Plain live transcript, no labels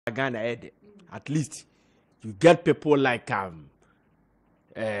Ghana at least you get people like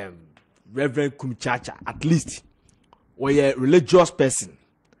Reverend Kumchacha, at least, or a religious person.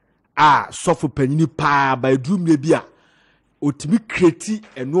 Suffer penny pa by doom nebia, or to be creative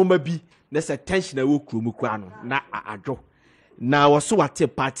and no maybe there's a tension I will krumukrano, na adro. Now also at a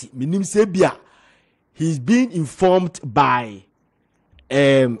party, minim sebia, he's being informed by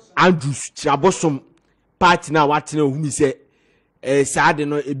Andrews Chabosom party now what whom he said. Sad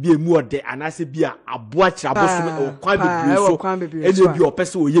no e bi emu ode anase bi a aboa Chabosom o kwan bebre so e bi o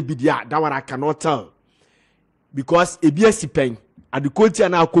pese o ye bi dia that one I cannot tell because e bi asipen adikoti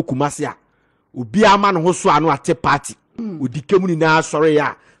na akokumase a obi ama no ho so anu ate party odi kemu ni na sori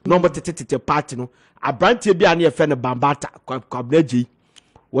ya no tete party no abrante bi ane efe ne bambata kwabnaji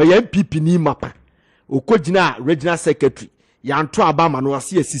wo ye MPP ni mapa okogina regional secretary yanto abama no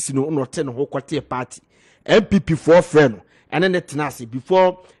ase asisi no no te no ho kote party MPP for friend and then tenase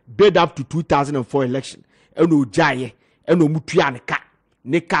before bid up to 2004 election eno jaye eno mutua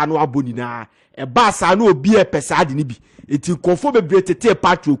ne ka no aboni na e ba sa na obi e pesa de ne bi eti konfo bebre tete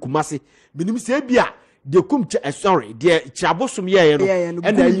party okumase minim se bia de kum sorry de Chabosom ye no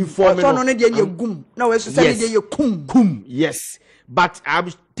and the inform no ne de ye gum na we so say de ye kum yes but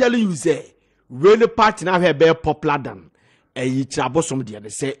I'm telling you say really party na have be popular than Chabosom de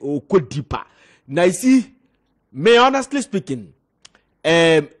say o ko deeper na see. May honestly speaking,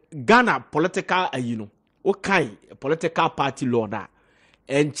 Ghana political, okay, political party law that,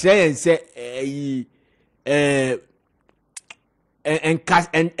 and say, and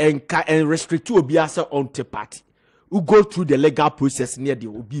restrict to Obiasa on the party, who go through the legal process near the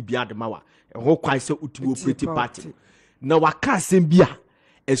Obi Biadamawa, and who quite so to pretty party. Now, I can't say Bia,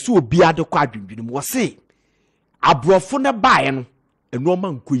 and so Bia the quadrum was say, I brought for the buy and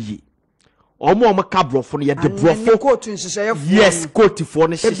Roman Kuyi. Omo makabro for the brofo coat in Shisha. Yes, coat for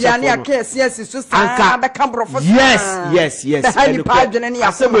the Shisha case, yes, it's just yes.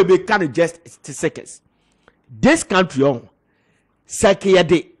 I said we can just 2 seconds. This country on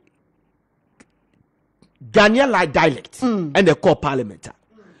Sakiyade Ghanaian dialect and the core parliament.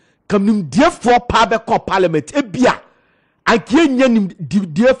 Come therefore core parliament ebia and kenyan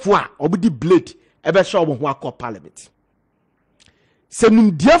therefore obedi blade ebe show who core parliament.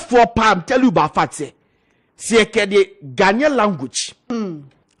 Senum therefore Pam tell you about fat say the Ghanaian language.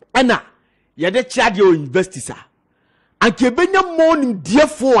 Anna, yede charge your investors. And kebenya more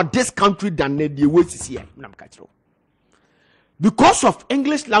therefore this country than the West here. Because of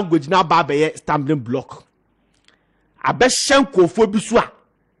English language now babe stumbling block. Abeshenko for biswa.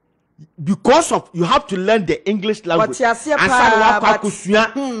 Because of you have to learn the English language and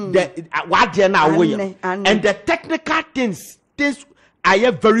the technical things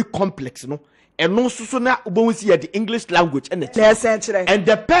are very complex, and no so na the English language and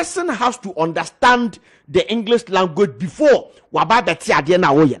the person has to understand the English language before and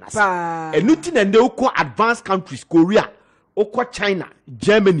nothing and they advanced countries, Korea, China,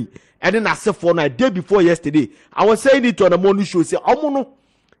 Germany, and then I said for a day before yesterday, I was saying it on the morning show, say,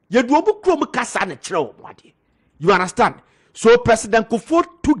 you understand? So President Kufuor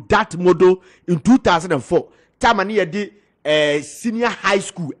took that model in 2004. Tamani did senior high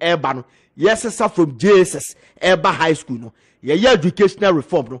school urban. Yes, sir, from JSS urban high school. No, yeah, educational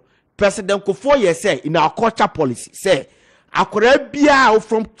reform. No, President Kufuor say in our culture policy say, I could be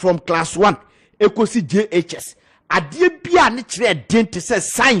from class 1, equals JHS. I dear be a natural dentist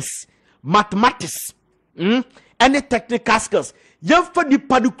says science, mathematics, any technical skills. You for the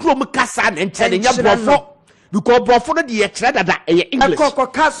padukrom kasan and telling your brother. Because before the that English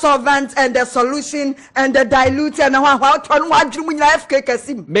solvent and the solution and the dilute and what you mean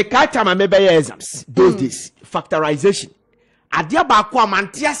make time maybe exams those days factorization adia ba kwa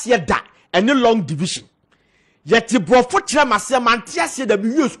mantias da and long division yet before chama mantias da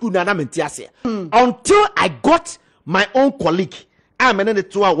be school na mantias until I got my own colleague I'm in the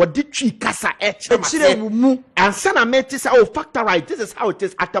tour what did she kasa and sana made this factorize this is how it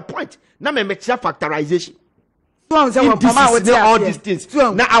is at the point now me make factorization. All these things.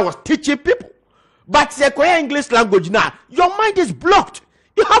 Now I was teaching people, but the English language now, your mind is blocked.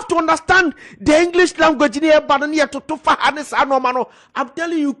 You have to understand the English language in here, but I'm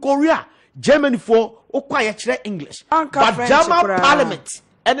telling you, Korea, Germany for English, but German Parliament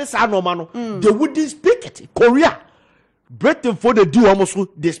and they wouldn't speak it. Korea, Britain for they do almost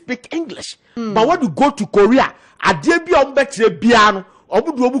they speak English, but when you go to Korea, I dare be on better piano.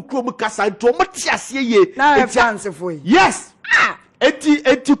 Yes.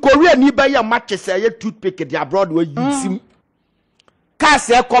 Eti Korea ni ba ya matches ya toothpick the abroad we use him.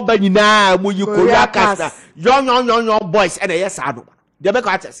 Kasa ko ba nyina mu yi Korea kasa. Young boys and yes ado. they make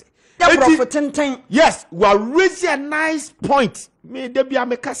what I say. Yes, we are raising a nice point. Me there be a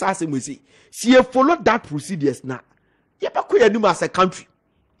make us as we see. See you follow that procedures now. You be as a country.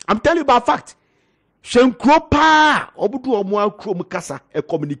 I'm telling you about fact. Shenkropa obudu omo akro kasa e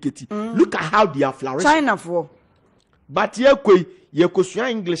communicate. Look at how they are flourishing. China for. But ye kosua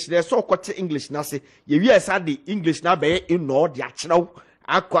English there so kwete English na say ye wi esa the English na be in no de akyerɛw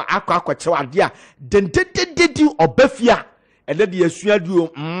akwa kyerɛw ade a den obafia ene de asua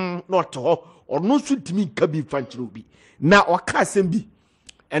duo not ho ono so timi nka bi fankyerɛ obi na oka asɛm bi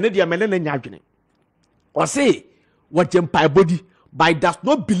ene de amene na nya adwene o say what jempa body by does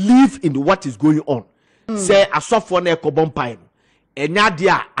not believe in what is going on. Say asofo na ekobon pai no enya de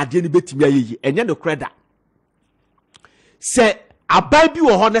a ade ne betimi ayeyi enya no credit. Say aban bi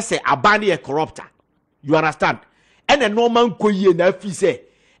wo ho na say aban ne corrupter. You understand? And a normal koye na fi say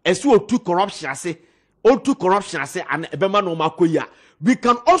esu otu corruption ase and ebema normal koye. We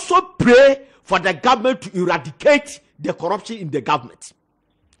can also pray for the government to eradicate the corruption in the government.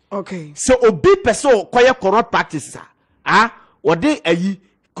 Okay. So obi person koye corrupt practices or they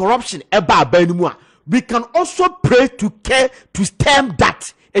corruption eba abanimu a we can also pray to stem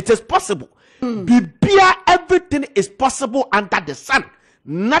that. It is possible. Bibia, everything is possible under the sun.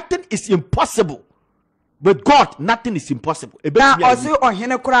 Nothing is impossible. With God, nothing is impossible. Now, also on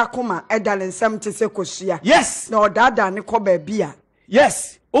Henekura Kuma, Edalin Sam to say Kosia. Yes. No, Dada Nikobe Bia.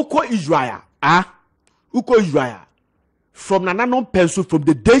 Yes. Uko Israel. Uko Israel. From Nananon Pencil, from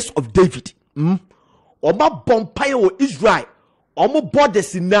the days of David. Oma Bompire Israel. Omo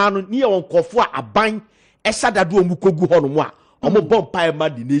borders in Nano near on Kofua Abang Eshadadu Mukogu Honoma. Omo Bompire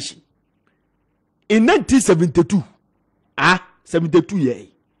mad the nation. In 1972, 72 years.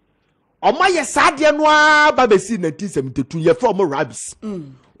 Oma ye sadia noa babesi 1972 year from rabbis.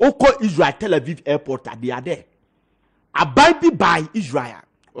 Oko Israel Tel Aviv airport they are there. Abang by Israel.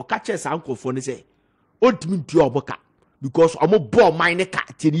 Okache sa uncle for say. Ultimate oboka because omo bo mine ka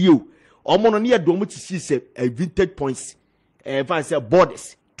tell you. Omo no near domo to see a vintage points.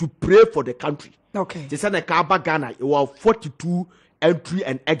 Borders to pray for the country. Okay. They said that Ghana, it was 42 entry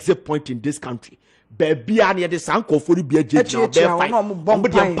and exit point in this country. Baby, I need the sanko for the BJ.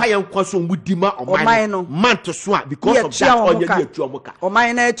 Empire and Quason with Dima or man to swap because of that on your Chomoka. Or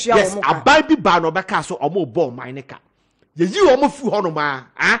mine, yes, a baby ban or Bacasso or more bomb mineka. You almost few honoma,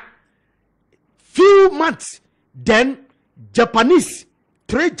 few months, then Japanese,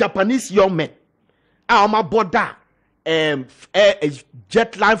 3 Japanese young men. My border.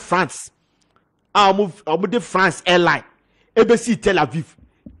 Jetline France. The France airline. ABC Tel Aviv.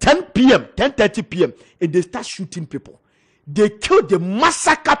 10 p.m., 10:30 p.m. and they start shooting people. They kill the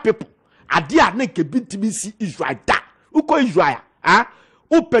massacre people. Adia neke binti see Israel da. Uko Israel.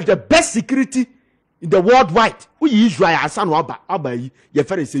 Who pay the best security in the worldwide? Who Israel asan waba ye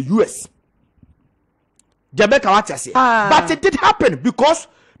friend say US. Jamaica what I say. But it did happen because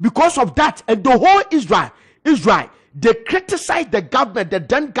of that and the whole Israel. They criticize the government, the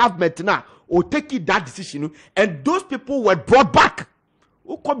then government now, or taking that decision, and those people were brought back.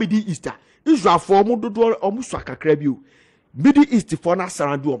 Who come Middle Easter? Israel for almost Middle East for na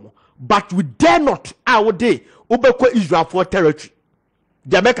surround but we dare not our day obeko Israel for territory.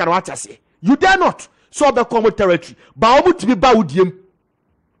 Jamaica what I say. You dare not so obeko territory, but omu to be bawudiem.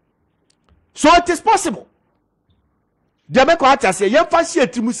 So it is possible. Jamaica what I say. Yemfa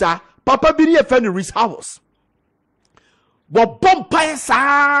timusa papa bini efeni Rhys house. But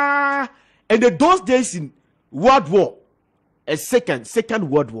Bompire and in those days in World War, a second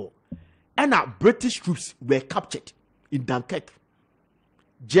World War, and our British troops were captured in Dunkirk.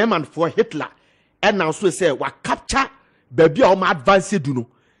 German for Hitler, and also say what capture baby Oma advance duno.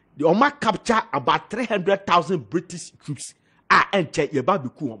 The Oma capture about 300,000 British troops.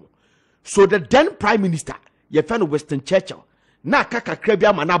 So the then Prime Minister, your friend Winston Churchill, na kaka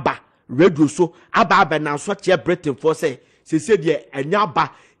krebia manaba radio so aba na so che Britain for say said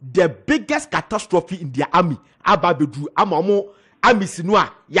the biggest catastrophe in their army ababedu amamo army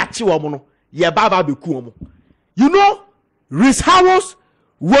sinua yachi wo no ye baba beku omo. You know, Rhys Howells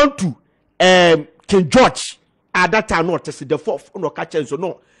went to King George at that time, not the fourth no catch so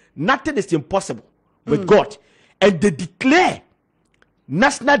no, nothing is impossible with God, and they declare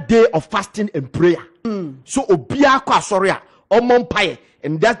National Day of Fasting and Prayer. So obia kwa sorry omon paye,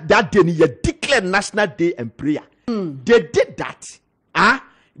 and that day you declare National Day and Prayer. They did that.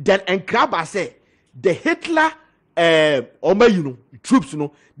 Then Enkraba say the Hitler troops,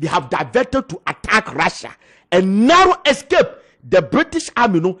 they have diverted to attack Russia and narrow escape. The British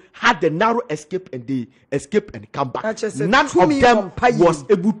army had the narrow escape and they escape and come back. None of them was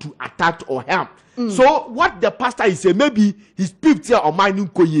able to attack or harm. So what the pastor is saying, maybe his people or mining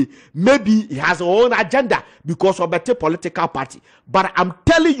koye, maybe he has his own agenda because of a political party. But I'm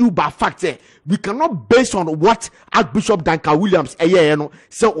telling you by fact, we cannot base on what Archbishop Duncan Williams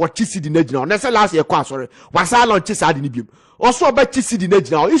say or Chisi the National. That's the last year, sorry. Was I on Chisa the Nibium? Also about Chisi the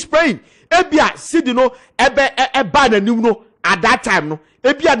National. He's praying. Ebia, see, you know, a ban and you know. At that time, no,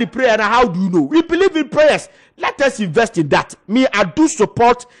 Ebia the prayer, and how do you know? We believe in prayers. Let us invest in that. Me, I do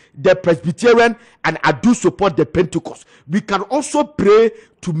support the Presbyterian and I do support the Pentecost. We can also pray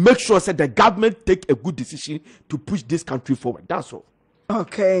to make sure that the government take a good decision to push this country forward. That's all.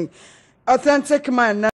 Okay. Authentic man.